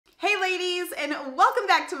ladies, and welcome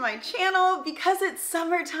back to my channel. Because it's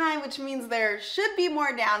summertime, which means there should be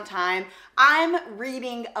more downtime, I'm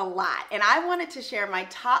reading a lot, and I wanted to share my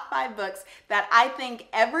top 5 books that I think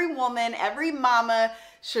every woman, every mama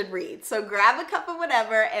should read. So grab a cup of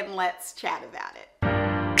whatever and let's chat about it.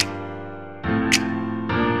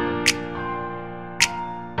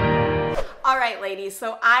 All right, ladies,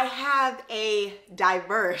 so I have a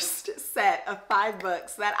diverse set of 5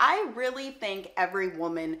 books that I really think every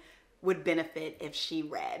woman would benefit if she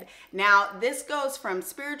read. Now, this goes from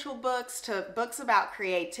spiritual books to books about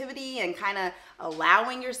creativity and kind of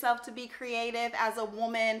allowing yourself to be creative as a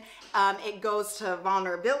woman. It goes to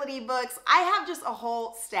vulnerability books. I have just a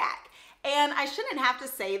whole stack. And I shouldn't have to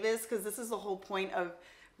say this because this is the whole point of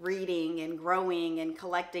reading and growing and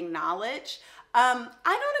collecting knowledge. I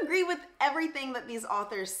don't agree with everything that these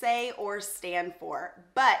authors say or stand for,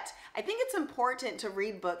 but I think it's important to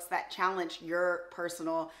read books that challenge your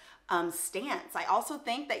personal stance. I also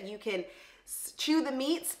think that you can chew the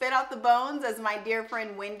meat, spit out the bones, as my dear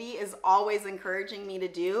friend Wendy is always encouraging me to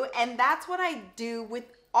do, and that's what I do with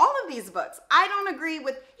all of these books. I don't agree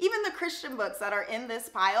with even the Christian books that are in this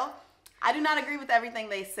pile. I do not agree with everything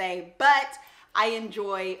they say, but I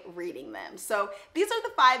enjoy reading them. So these are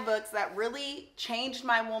the 5 books that really changed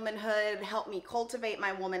my womanhood, helped me cultivate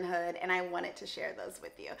my womanhood, and I wanted to share those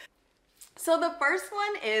with you. So the first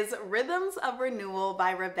one is Rhythms of Renewal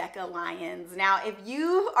by Rebecca Lyons. Now, if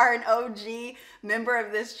you are an OG member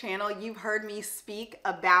of this channel, you've heard me speak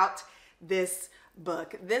about this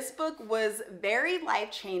book. This book was very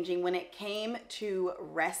life-changing when it came to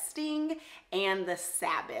resting and the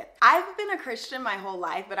Sabbath. I've been a Christian my whole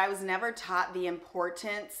life, but I was never taught the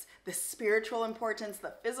importance, the spiritual importance,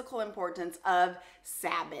 the physical importance of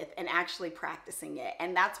Sabbath and actually practicing it.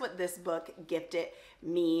 And that's what this book gifted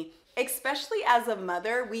me. Especially as a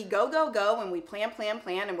mother, we go, and we plan,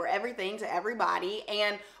 and we're everything to everybody.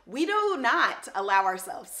 And we do not allow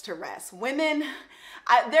ourselves to rest. Women,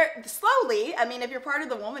 they're slowly, I mean, if you're part of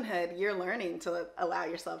the womanhood, you're learning to allow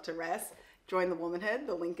yourself to rest. Join the womanhood.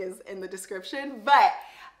 The link is in the description. But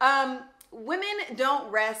women don't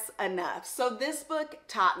rest enough. So this book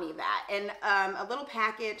taught me that. And a little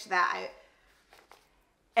package that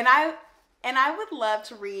I would love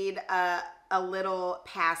to read a little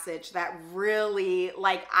passage that really,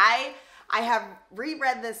 like, I have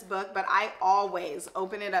reread this book, but I always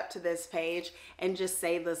open it up to this page and just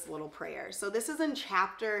say this little prayer. So this is in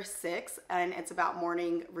chapter 6, and it's about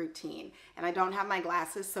morning routine. And I don't have my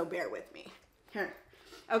glasses, so bear with me. Here.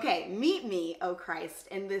 Okay, meet me, O Christ,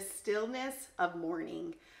 in this stillness of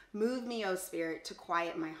morning. Move me, O Spirit, to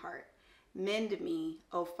quiet my heart. Mend me,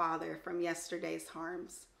 O Father, from yesterday's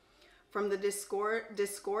harms. From the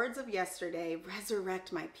discords of yesterday,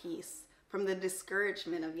 resurrect my peace. From the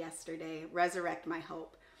discouragement of yesterday, resurrect my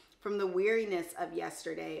hope. From the weariness of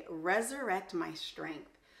yesterday, resurrect my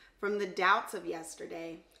strength. From the doubts of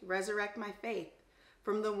yesterday, resurrect my faith.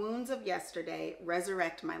 From the wounds of yesterday,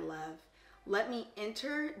 resurrect my love. Let me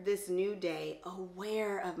enter this new day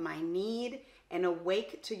aware of my need and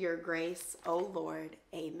awake to your grace, O Lord.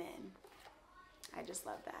 Amen. I just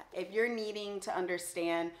love that. If you're needing to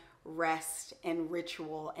understand rest and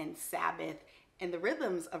ritual and Sabbath and the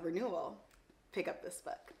rhythms of renewal, pick up this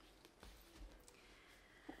book.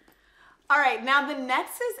 All right, now the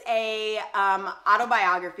next is a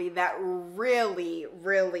autobiography that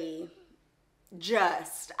really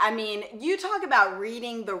just, I mean, you talk about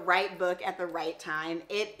reading the right book at the right time.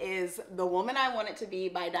 It is The Woman I Wanted to Be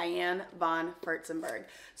by Diane von Furstenberg.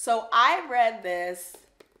 So I read this,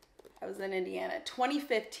 I was in Indiana,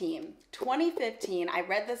 2015. 2015, I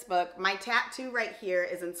read this book. My tattoo right here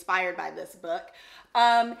is inspired by this book.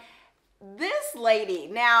 This lady,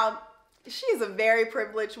 now, she's a very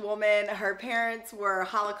privileged woman. Her parents were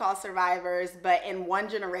Holocaust survivors, but in one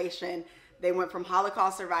generation, they went from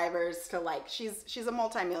Holocaust survivors to, like, she's a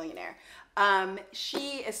multimillionaire.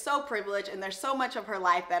 She is so privileged, and there's so much of her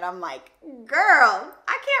life that I'm like, girl,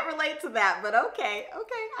 I can't relate to that, but okay,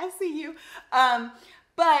 I see you.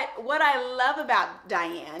 But what I love about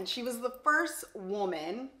Diane, she was the first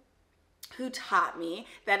woman who taught me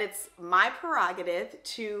that it's my prerogative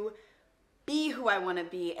to be who I want to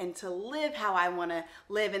be and to live how I want to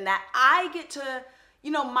live, and that I get to,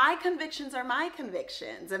 you know, my convictions are my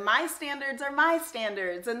convictions and my standards are my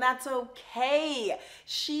standards, and that's okay.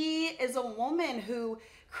 She is a woman who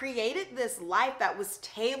created this life that was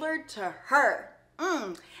tailored to her.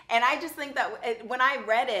 And I just think that when I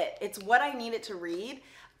read it, it's what I needed to read.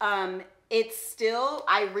 It's still,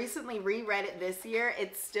 I recently reread it this year.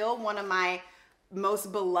 It's still one of my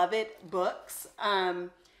most beloved books.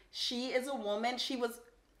 She is a woman. She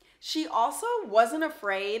She also wasn't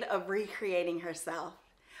afraid of recreating herself.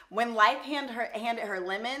 When life handed her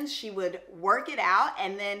lemons, she would work it out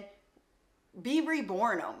and then be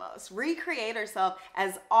reborn almost, recreate herself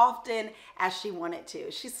as often as she wanted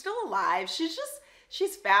to. She's still alive.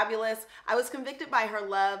 She's fabulous. I was convicted by her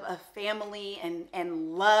love of family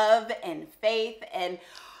and love and faith. And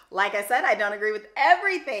like I said, I don't agree with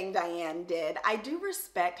everything Diane did. I do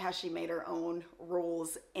respect how she made her own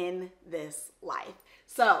rules in this life.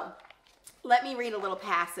 So let me read a little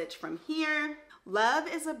passage from here.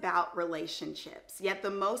 Love is about relationships, yet the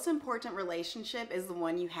most important relationship is the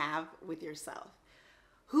one you have with yourself.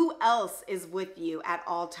 Who else is with you at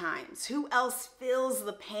all times? Who else feels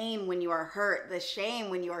the pain when you are hurt, the shame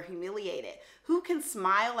when you are humiliated? Who can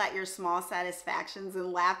smile at your small satisfactions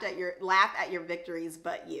and laugh at your victories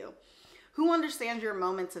but you? Who understands your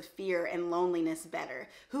moments of fear and loneliness better?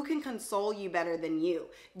 Who can console you better than you?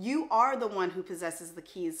 You are the one who possesses the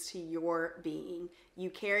keys to your being. You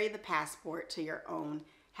carry the passport to your own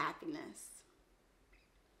happiness.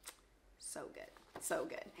 So good, so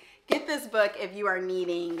good. Get this book if you are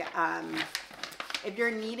needing,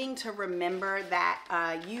 to remember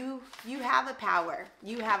that you have a power.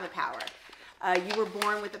 You have a power. You were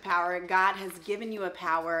born with the power. God has given you a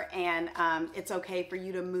power, and it's okay for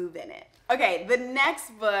you to move in it. Okay, the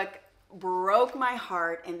next book broke my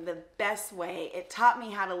heart in the best way. It taught me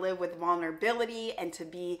how to live with vulnerability and to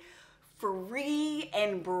be free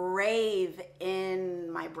and brave in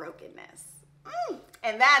my brokenness.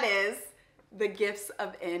 And that is The Gifts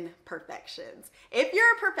of Imperfections. If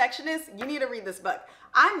you're a perfectionist, you need to read this book.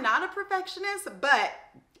 I'm not a perfectionist, but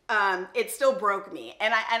it still broke me.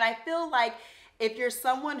 And I feel like if you're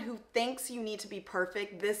someone who thinks you need to be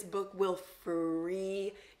perfect, this book will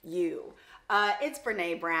free you. It's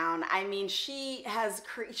Brené Brown. I mean, she has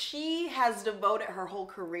devoted her whole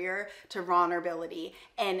career to vulnerability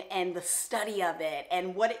and the study of it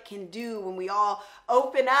and what it can do when we all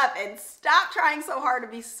open up and stop trying so hard to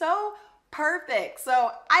be so perfect. So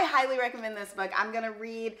I highly recommend this book. I'm going to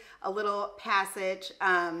read a little passage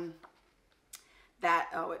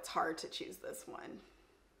it's hard to choose this one.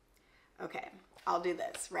 Okay, I'll do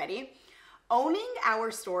this. Ready? Owning our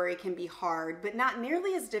story can be hard, but not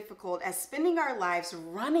nearly as difficult as spending our lives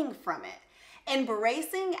running from it.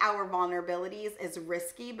 Embracing our vulnerabilities is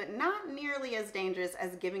risky, but not nearly as dangerous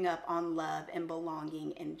as giving up on love and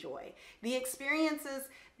belonging and joy. The experiences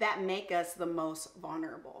that make us the most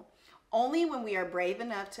vulnerable. Only when we are brave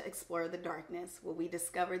enough to explore the darkness will we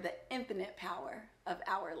discover the infinite power of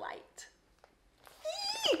our light.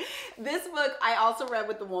 This book I also read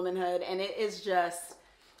with the womanhood, and it's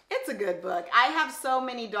a good book. I have so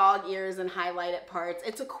many dog ears and highlighted parts.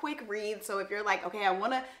 It's a quick read, so if you're like, okay, I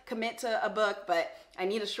want to commit to a book, but I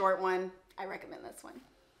need a short one, I recommend this one.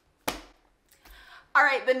 All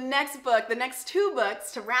right, the next two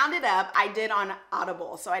books, to round it up, I did on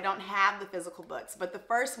Audible, so I don't have the physical books, but the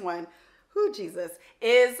first one,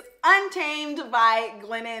 is Untamed by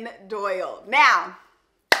Glennon Doyle. Now,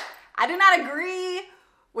 I do not agree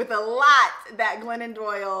with a lot that Glennon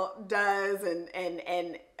Doyle does,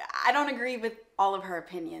 and I don't agree with all of her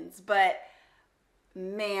opinions, but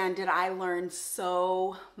man, did I learn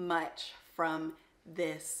so much from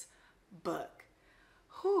this book.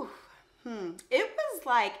 Whew.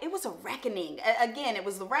 It was a reckoning. Again, it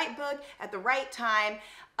was the right book at the right time.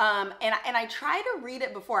 And I tried to read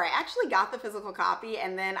it before. I actually got the physical copy,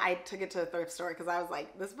 and then I took it to a thrift store because I was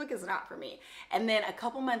like, this book is not for me. And then a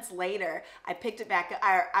couple months later, I picked it back up.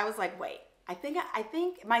 I was like, wait, I think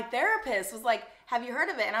my therapist was like, have you heard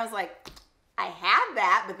of it? And I was like, I had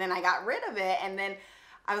that, but then I got rid of it. And then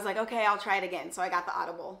I was like, okay, I'll try it again. So I got the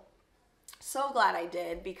Audible. So glad I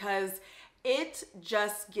did, because it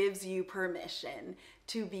just gives you permission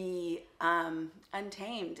to be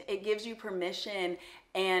untamed. It gives you permission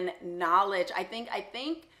and knowledge. I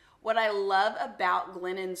think what I love about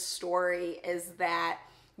Glennon's story is that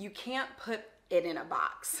you can't put it in a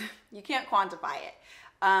box. You can't quantify it.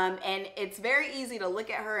 And it's very easy to look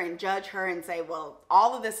at her and judge her and say, well,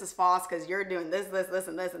 all of this is false because you're doing this, this, this,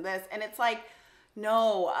 and this, and this. And it's like,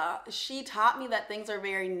 no, she taught me that things are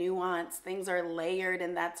very nuanced, things are layered,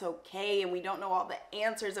 and that's okay. And we don't know all the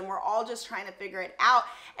answers, and we're all just trying to figure it out.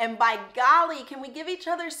 And by golly, can we give each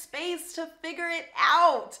other space to figure it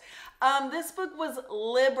out? This book was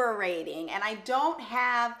liberating, and I don't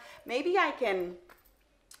have, maybe I can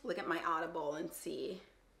look at my Audible and see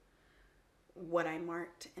what I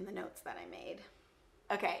marked in the notes that I made.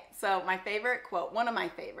 Okay, so my favorite quote, one of my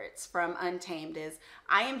favorites from Untamed is,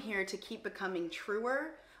 I am here to keep becoming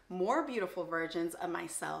truer, more beautiful versions of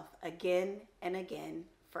myself again and again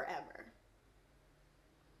forever.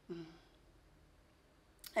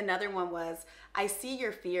 Another one was, I see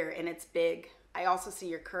your fear and it's big. I also see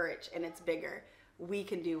your courage and it's bigger. We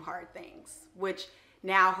can do hard things, which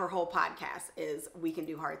now her whole podcast is We Can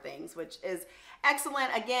Do Hard Things, which is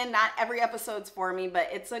excellent. Again, not every episode's for me, but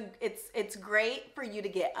it's great for you to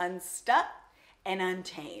get unstuck and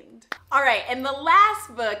untamed. All right, and the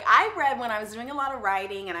last book I read when I was doing a lot of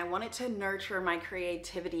writing and I wanted to nurture my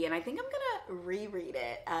creativity, and I think I'm gonna reread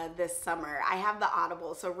it this summer. I have the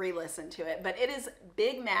Audible, so re-listen to it, but it is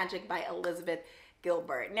Big Magic by Elizabeth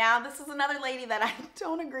Gilbert. Now, this is another lady that I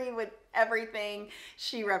don't agree with everything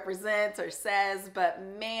she represents or says, but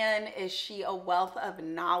man, is she a wealth of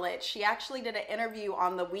knowledge. She actually did an interview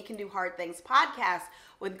on the We Can Do Hard Things podcast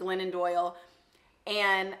with Glennon Doyle,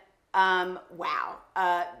 and wow,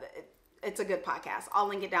 it's a good podcast. I'll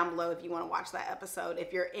link it down below if you want to watch that episode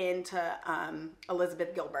if you're into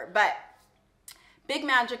Elizabeth Gilbert. But Big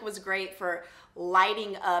Magic was great for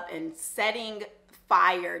lighting up and setting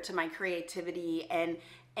fire to my creativity, and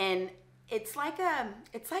it's like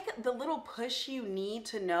the little push you need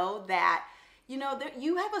to know that, you know, that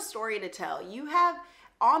you have a story to tell. You have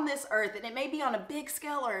on this earth, and it may be on a big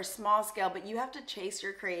scale or a small scale, but you have to chase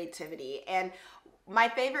your creativity. And my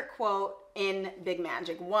favorite quote in Big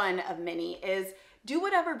Magic, one of many, is, do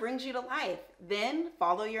whatever brings you to life. Then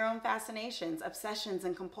follow your own fascinations, obsessions,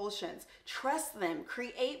 and compulsions. Trust them.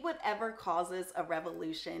 Create whatever causes a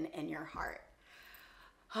revolution in your heart.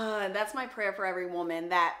 That's my prayer for every woman,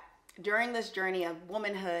 that during this journey of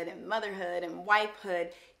womanhood and motherhood and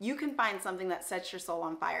wifehood, you can find something that sets your soul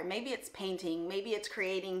on fire. Maybe it's painting, maybe it's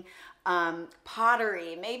creating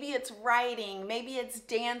pottery, maybe it's writing, maybe it's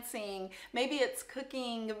dancing, maybe it's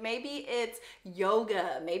cooking, maybe it's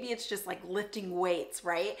yoga, maybe it's just like lifting weights,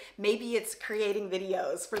 right? Maybe it's creating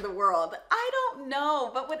videos for the world. I don't know,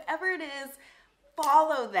 but whatever it is,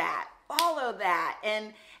 follow that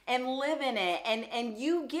and live in it, and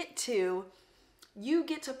you get to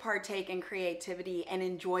partake in creativity and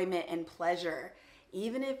enjoyment and pleasure,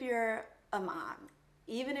 even if you're a mom,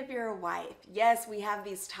 even if you're a wife. Yes, we have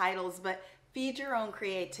these titles, but feed your own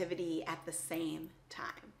creativity at the same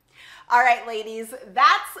time. All right, ladies,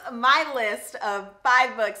 that's my list of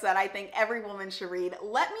 5 books that I think every woman should read.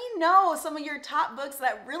 Let me know some of your top books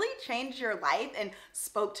that really changed your life and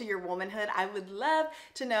spoke to your womanhood. I would love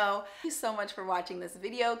to know. Thank you so much for watching this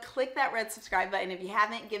video. Click that red subscribe button if you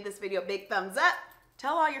haven't. Give this video a big thumbs up.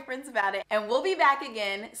 Tell all your friends about it. And we'll be back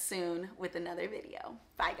again soon with another video.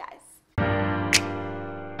 Bye, guys.